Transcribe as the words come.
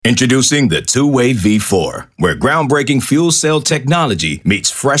Introducing the Two-Way V4, where groundbreaking fuel cell technology meets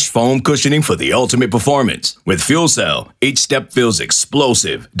fresh foam cushioning for the ultimate performance. With fuel cell, each step feels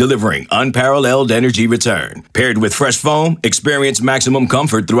explosive, delivering unparalleled energy return. Paired with fresh foam, experience maximum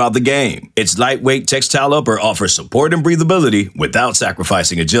comfort throughout the game. Its lightweight textile upper offers support and breathability without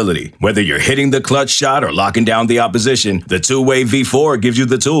sacrificing agility. Whether you're hitting the clutch shot or locking down the opposition, the Two-Way V4 gives you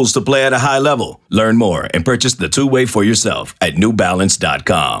the tools to play at a high level. Learn more and purchase the Two-Way for yourself at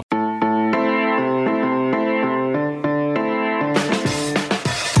newbalance.com.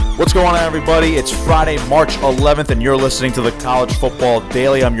 What's going on, everybody? It's Friday, March 11th, and you're listening to the College Football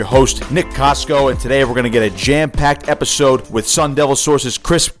Daily. I'm your host, Nick Costco, and today we're going to get a jam-packed episode with Sun Devil Source's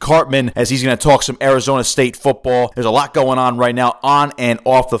Chris Karpman as he's going to talk some Arizona State football. There's a lot going on right now on and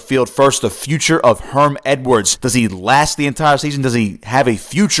off the field. First, the future of Herm Edwards. Does he last the entire season? Does he have a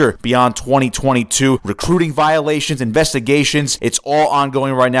future beyond 2022? Recruiting violations, investigations, it's all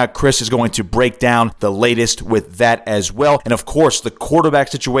ongoing right now. Chris is going to break down the latest with that as well. And of course, the quarterback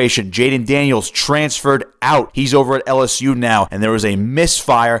situation. Jaden Daniels transferred out. He's over at LSU now, and there was a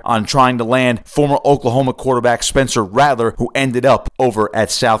misfire on trying to land former Oklahoma quarterback Spencer Rattler, who ended up over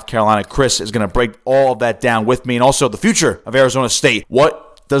at South Carolina. Chris is going to break all of that down with me, and also the future of Arizona State.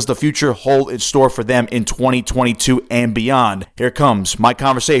 What does the future hold in store for them in 2022 and beyond? Here comes my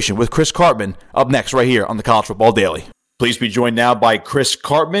conversation with Chris Karpman, up next right here on the College Football Daily. Please be joined now by Chris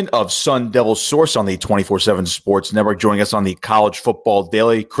Karpman of Sun Devil Source on the 24/7 Sports Network, joining us on the College Football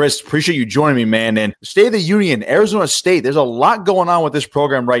Daily. Chris, appreciate you joining me, man. And State of the Union, Arizona State, there's a lot going on with this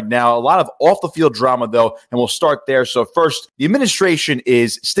program right now. A lot of off-the-field drama, though, and we'll start there. So first, the administration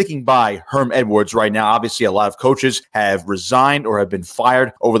is sticking by Herm Edwards right now. Obviously, a lot of coaches have resigned or have been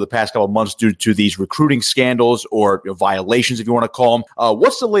fired over the past couple of months due to these recruiting scandals or violations, if you want to call them.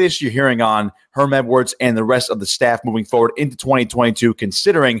 What's the latest you're hearing on Herm Edwards and the rest of the staff moving forward into 2022,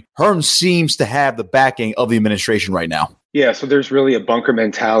 considering Herm seems to have the backing of the administration right now? Yeah, so there's really a bunker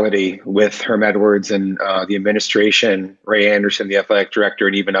mentality with Herm Edwards and the administration, Ray Anderson, the athletic director,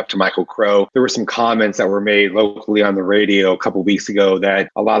 and even up to Michael Crow. There were some comments that were made locally on the radio a couple of weeks ago that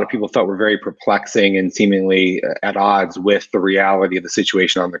a lot of people thought were very perplexing and seemingly at odds with the reality of the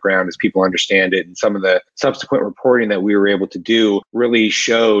situation on the ground as people understand it. And some of the subsequent reporting that we were able to do really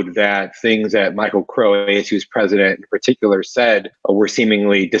showed that things that Michael Crow, ASU's president in particular, said were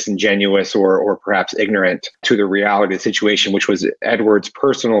seemingly disingenuous or perhaps ignorant to the reality of the situation, which was Edwards'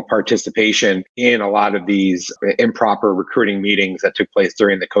 personal participation in a lot of these improper recruiting meetings that took place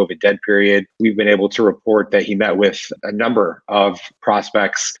during the COVID dead period. We've been able to report that he met with a number of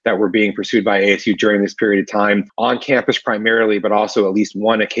prospects that were being pursued by ASU during this period of time, on campus primarily, but also at least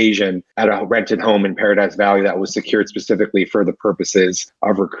one occasion at a rented home in Paradise Valley that was secured specifically for the purposes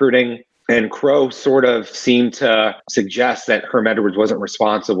of recruiting. And Crow sort of seemed to suggest that Herm Edwards wasn't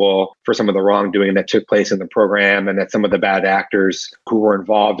responsible for some of the wrongdoing that took place in the program and that some of the bad actors who were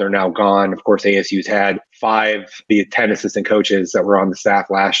involved are now gone. Of course, ASU's had 5 the 10 assistant coaches that were on the staff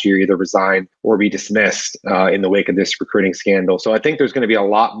last year either resign or be dismissed in the wake of this recruiting scandal. So I think there's going to be a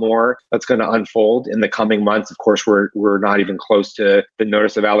lot more that's going to unfold in the coming months. Of course, we're not even close to the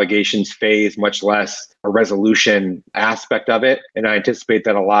notice of allegations phase, much less a resolution aspect of it. And I anticipate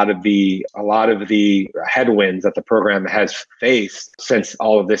that a lot of the headwinds that the program has faced since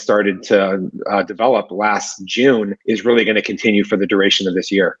all of this started to develop last June is really going to continue for the duration of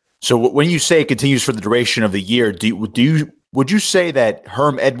this year. So when you say it continues for the duration of the year, would you say that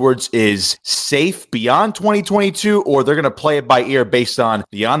Herm Edwards is safe beyond 2022, or they're going to play it by ear based on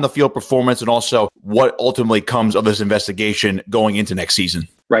the on-the-field performance and also what ultimately comes of this investigation going into next season?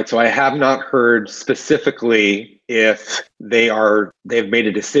 Right. So I have not heard specifically if they've made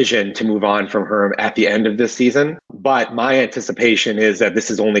a decision to move on from Herm at the end of this season, but my anticipation is that this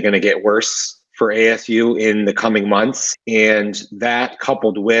is only going to get worse for ASU in the coming months. And that,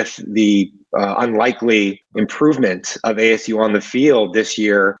 coupled with the unlikely improvement of ASU on the field this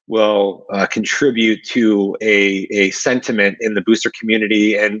year, will contribute to a sentiment in the booster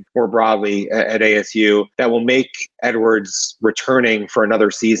community and more broadly at ASU that will make Edwards returning for another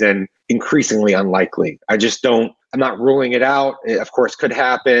season increasingly unlikely. I'm not ruling it out. It, of course, could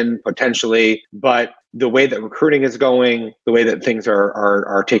happen potentially, but the way that recruiting is going, the way that things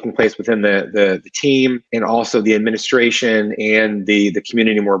are taking place within the team and also the administration and the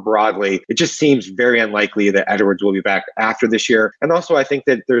community more broadly, it just seems very unlikely that Edwards will be back after this year. And also, I think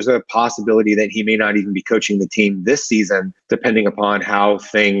that there's a possibility that he may not even be coaching the team this season, depending upon how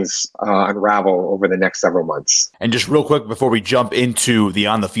things unravel over the next several months. And just real quick, before we jump into the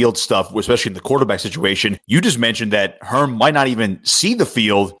on-the-field stuff, especially in the quarterback situation, you just mentioned that Herm might not even see the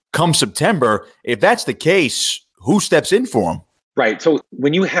field come September. If that's the case, who steps in for him? Right. So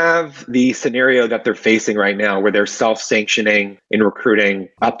when you have the scenario that they're facing right now, where they're self-sanctioning in recruiting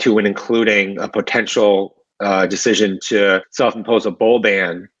up to and including a potential decision to self-impose a bowl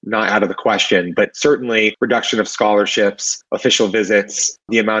ban, not out of the question, but certainly reduction of scholarships, official visits,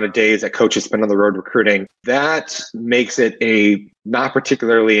 the amount of days that coaches spend on the road recruiting, that makes it a not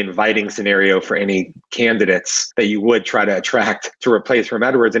particularly inviting scenario for any candidates that you would try to attract to replace Herm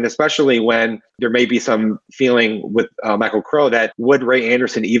Edwards. And especially when there may be some feeling with Michael Crow that would Ray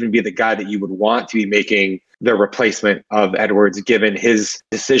Anderson even be the guy that you would want to be making the replacement of Edwards, given his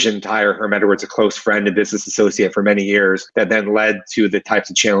decision to hire Herm Edwards, a close friend and business associate for many years, that then led to the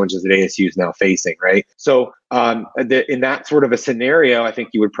types of challenges that ASU is now facing, right? So in that sort of a scenario, I think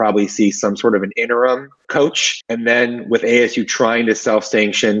you would probably see some sort of an interim coach. And then with ASU trying to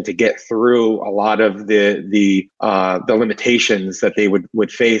self-sanction to get through a lot of the limitations that they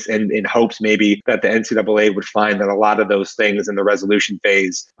would face, and in hopes maybe that the NCAA would find that a lot of those things in the resolution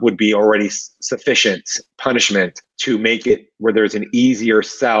phase would be already sufficient punishment to make it where there's an easier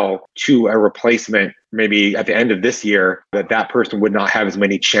sell to a replacement maybe at the end of this year, that person would not have as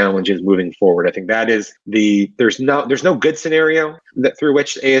many challenges moving forward. I think that is there's no good scenario that through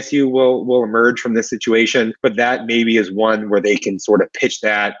which ASU will emerge from this situation, but that maybe is one where they can sort of pitch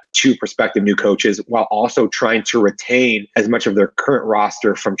that to prospective new coaches while also trying to retain as much of their current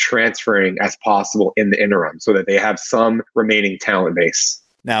roster from transferring as possible in the interim so that they have some remaining talent base.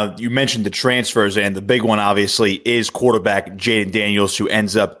 Now, you mentioned the transfers, and the big one, obviously, is quarterback Jayden Daniels, who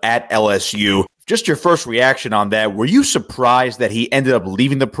ends up at LSU. Just your first reaction on that. Were you surprised that he ended up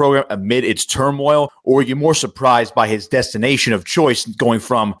leaving the program amid its turmoil, or were you more surprised by his destination of choice going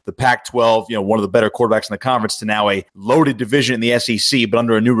from the Pac-12, one of the better quarterbacks in the conference, to now a loaded division in the SEC, but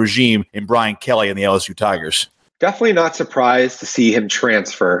under a new regime in Brian Kelly and the LSU Tigers? Definitely not surprised to see him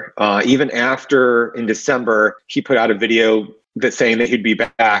transfer. Even after, in December, he put out a video that saying that he'd be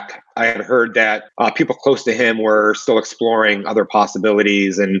back. I had heard that people close to him were still exploring other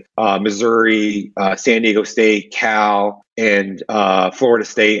possibilities, and Missouri, San Diego State, Cal, and Florida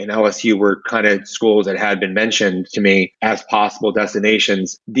State and LSU were kind of schools that had been mentioned to me as possible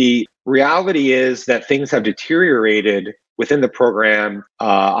destinations. The reality is that things have deteriorated within the program,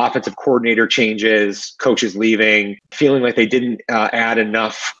 offensive coordinator changes, coaches leaving, feeling like they didn't add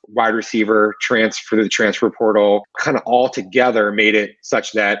enough wide receiver transfer to the transfer portal, kind of all together made it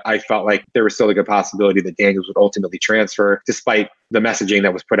such that I felt like there was still a good possibility that Daniels would ultimately transfer, despite the messaging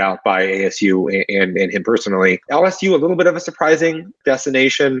that was put out by ASU and him personally. LSU, a little bit of a surprising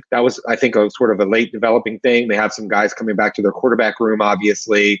destination. That was, I think, a sort of a late developing thing. They have some guys coming back to their quarterback room,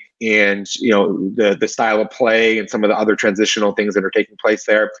 obviously, and the style of play and some of the other transitional things that are taking place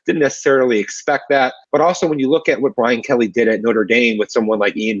there. Didn't necessarily expect that. But also when you look at what Brian Kelly did at Notre Dame with someone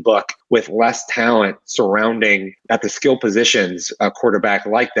like Ian Book, with less talent surrounding at the skill positions, a quarterback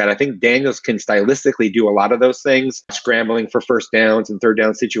like that, I think Daniels can stylistically do a lot of those things, scrambling for first downs and third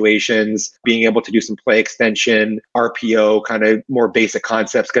down situations, being able to do some play extension, RPO, kind of more basic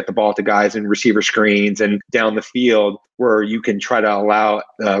concepts, get the ball to guys in receiver screens and down the field, where you can try to allow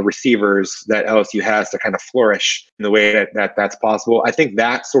receivers that LSU has to kind of flourish in the way that's possible. I think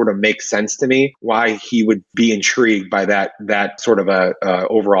that sort of makes sense to me, why he would be intrigued by that sort of a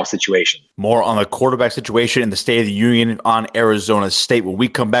overall situation. More on the quarterback situation in the State of the Union on Arizona State. When we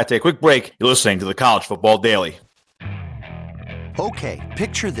come back to a quick break, you're listening to the College Football Daily. Okay,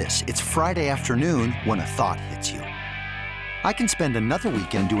 picture this. It's Friday afternoon when a thought hits you. I can spend another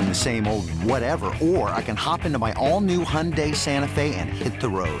weekend doing the same old whatever, or I can hop into my all-new Hyundai Santa Fe and hit the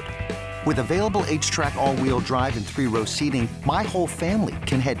road. With available H-Track all-wheel drive and 3-row seating, my whole family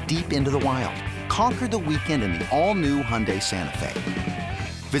can head deep into the wild. Conquer the weekend in the all-new Hyundai Santa Fe.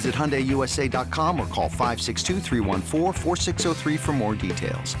 Visit HyundaiUSA.com or call 562-314-4603 for more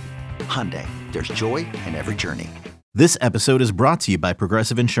details. Hyundai, there's joy in every journey. This episode is brought to you by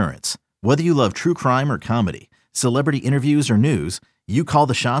Progressive Insurance. Whether you love true crime or comedy, celebrity interviews or news, you call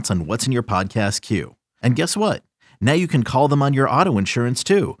the shots on what's in your podcast queue. And guess what? Now you can call them on your auto insurance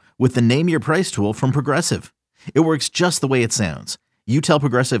too, with the Name Your Price tool from Progressive. It works just the way it sounds. You tell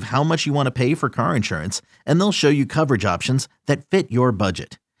Progressive how much you want to pay for car insurance, and they'll show you coverage options that fit your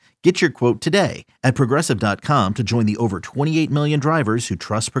budget. Get your quote today at Progressive.com to join the over 28 million drivers who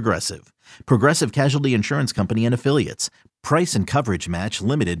trust Progressive. Progressive Casualty Insurance Company and Affiliates. Price and coverage match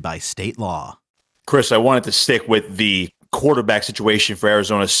limited by state law. Chris, I wanted to stick with the quarterback situation for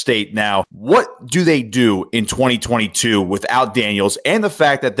Arizona State. Now, what do they do in 2022 without Daniels, and the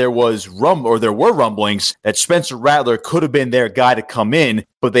fact that there were rumblings that Spencer Rattler could have been their guy to come in,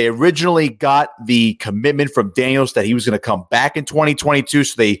 but they originally got the commitment from Daniels that he was going to come back in 2022,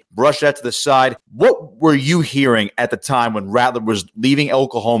 so they brushed that to the side. What were you hearing at the time when Rattler was leaving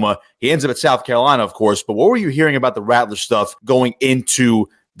Oklahoma? He ends up at South Carolina, of course, but what were you hearing about the Rattler stuff going into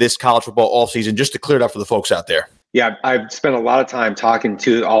this college football offseason, just to clear it up for the folks out there? Yeah, I've spent a lot of time talking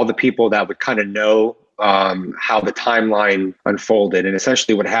to all the people that would kind of know how the timeline unfolded. And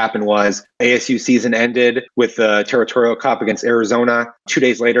essentially what happened was ASU season ended with the Territorial Cup against Arizona. 2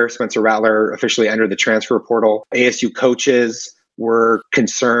 days later, Spencer Rattler officially entered the transfer portal. ASU coaches were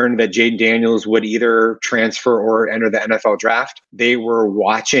concerned that Jayden Daniels would either transfer or enter the NFL draft. They were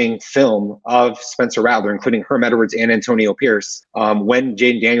watching film of Spencer Rattler, including Herm Edwards and Antonio Pierce, when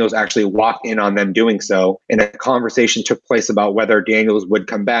Jayden Daniels actually walked in on them doing so. And a conversation took place about whether Daniels would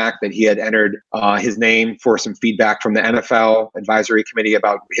come back, that he had entered his name for some feedback from the NFL advisory committee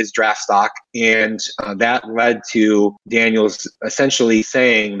about his draft stock. And that led to Daniels essentially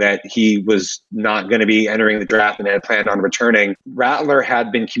saying that he was not going to be entering the draft and had planned on returning. Rattler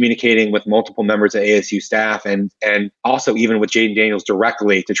had been communicating with multiple members of ASU staff and also even with Jayden Daniels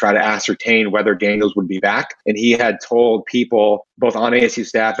directly to try to ascertain whether Daniels would be back. And he had told people both on ASU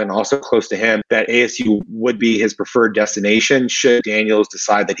staff and also close to him that ASU would be his preferred destination should Daniels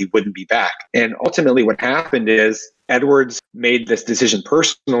decide that he wouldn't be back. And ultimately what happened is Edwards made this decision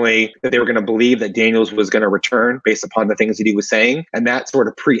personally that they were going to believe that Daniels was going to return based upon the things that he was saying. And that sort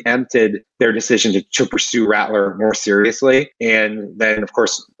of preempted their decision to pursue Rattler more seriously. And then, of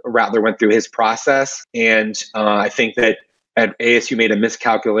course, Rattler went through his process. And I think that at ASU made a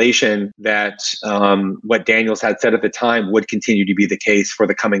miscalculation that what Daniels had said at the time would continue to be the case for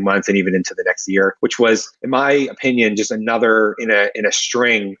the coming months and even into the next year, which was, in my opinion, just another in a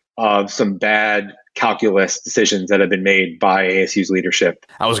string of some bad calculus decisions that have been made by ASU's leadership.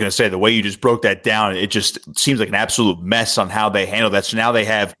 I was going to say, the way you just broke that down, it just seems like an absolute mess on how they handle that. So now they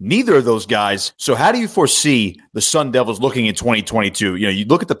have neither of those guys. So how do you foresee the Sun Devils looking in 2022? You know, you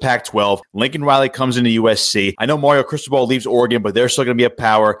look at the Pac-12, Lincoln Riley comes into USC. I know Mario Cristobal leaves Oregon, but they're still going to be a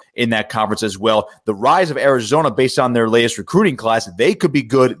power in that conference as well. The rise of Arizona based on their latest recruiting class, they could be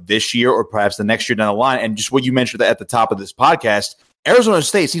good this year or perhaps the next year down the line. And just what you mentioned at the top of this podcast, Arizona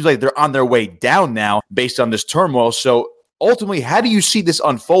State seems like they're on their way down now based on this turmoil. So ultimately, how do you see this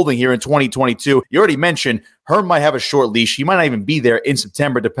unfolding here in 2022? You already mentioned Herm might have a short leash. He might not even be there in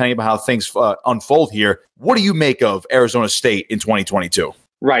September, depending on how things unfold here. What do you make of Arizona State in 2022?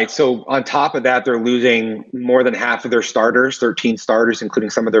 Right. So on top of that, they're losing more than half of their starters, 13 starters, including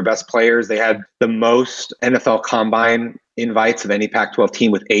some of their best players. They had the most NFL Combine invites of any Pac-12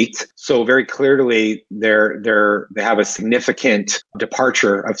 team with 8. So very clearly, they have a significant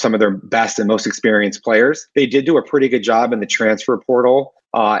departure of some of their best and most experienced players. They did do a pretty good job in the transfer portal,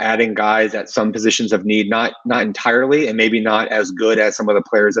 adding guys at some positions of need, not entirely, and maybe not as good as some of the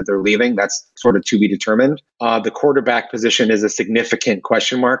players that they're leaving. That's sort of to be determined. The quarterback position is a significant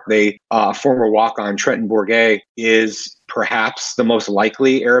question mark. Former walk-on Trenton Bourguet is perhaps the most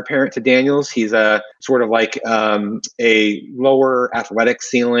likely heir apparent to Daniels. He's a sort of like a lower athletic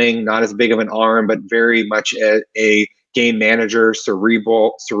ceiling, not as big of an arm, but very much a game manager,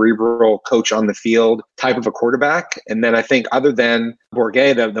 cerebral coach on the field type of a quarterback. And then I think other than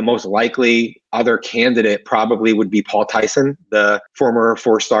Bourguet, the most likely other candidate probably would be Paul Tyson, the former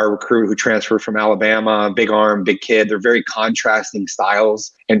 4-star recruit who transferred from Alabama, big arm, big kid. They're very contrasting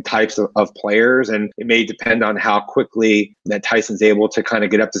styles and types of players. And it may depend on how quickly that Tyson's able to kind of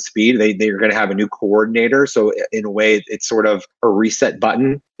get up to speed. They're going to have a new coordinator. So in a way, it's sort of a reset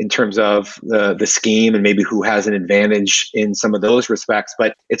button in terms of the scheme and maybe who has an advantage in some of those respects.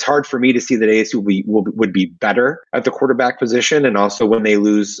 But it's hard for me to see that ASU would be better at the quarterback position. And also when they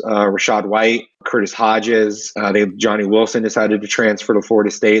lose Rashad White, Curtis Hodges, Johnny Wilson decided to transfer to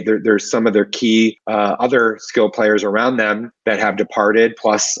Florida State. There's some of their key other skill players around them that have departed,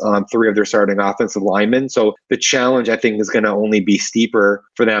 plus 3 of their starting offensive linemen. So the challenge, I think, is going to only be steeper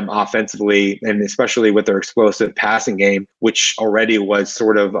for them offensively, and especially with their explosive passing game, which already was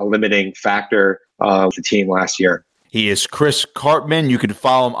sort of a limiting factor of the team last year. He is Chris Karpman. You can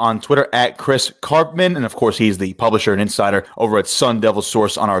follow him on Twitter at Chris Karpman. And of course, he's the publisher and insider over at Sun Devil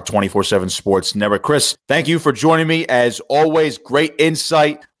Source on our 24/7 Sports Network. Chris, thank you for joining me. As always, great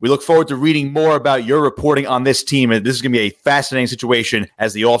insight. We look forward to reading more about your reporting on this team. And this is going to be a fascinating situation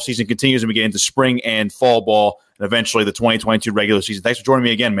as the offseason continues and we get into spring and fall ball and eventually the 2022 regular season. Thanks for joining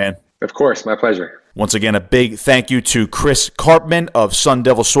me again, man. Of course, my pleasure. Once again, a big thank you to Chris Karpman of Sun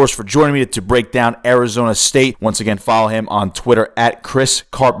Devil Source for joining me to break down Arizona State. Once again, follow him on Twitter at Chris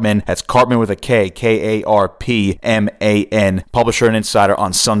Karpman. That's Karpman with a K, Karpman, publisher and insider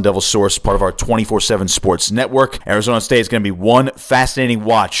on Sun Devil Source, part of our 24/7 Sports Network. Arizona State is going to be one fascinating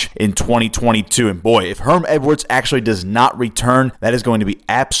watch in 2022. And boy, if Herm Edwards actually does not return, that is going to be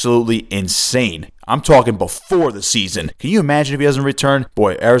absolutely insane. I'm talking before the season. Can you imagine if he doesn't return?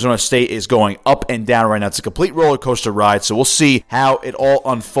 Boy, Arizona State is going up and down right now. It's a complete roller coaster ride, so we'll see how it all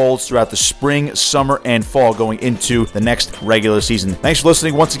unfolds throughout the spring, summer, and fall going into the next regular season. Thanks for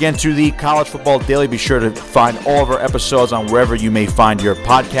listening once again to the College Football Daily. Be sure to find all of our episodes on wherever you may find your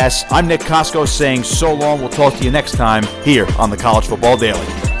podcasts. I'm Nick Costco saying so long. We'll talk to you next time here on the College Football Daily.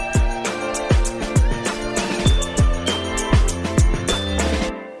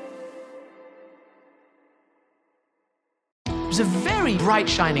 It was a very bright,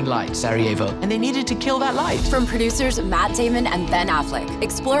 shining light, Sarajevo, and they needed to kill that light. From producers Matt Damon and Ben Affleck,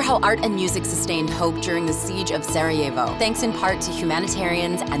 explore how art and music sustained hope during the siege of Sarajevo, thanks in part to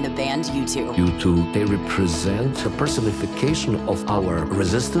humanitarians and the band U2. U2, they represent a personification of our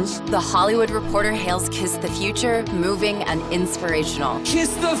resistance. The Hollywood Reporter hails Kiss the Future, moving and inspirational.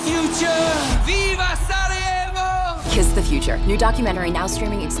 Kiss the future! Viva Sarajevo! Kiss the Future, new documentary now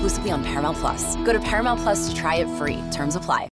streaming exclusively on Paramount+. Go to Paramount+ to try it free. Terms apply.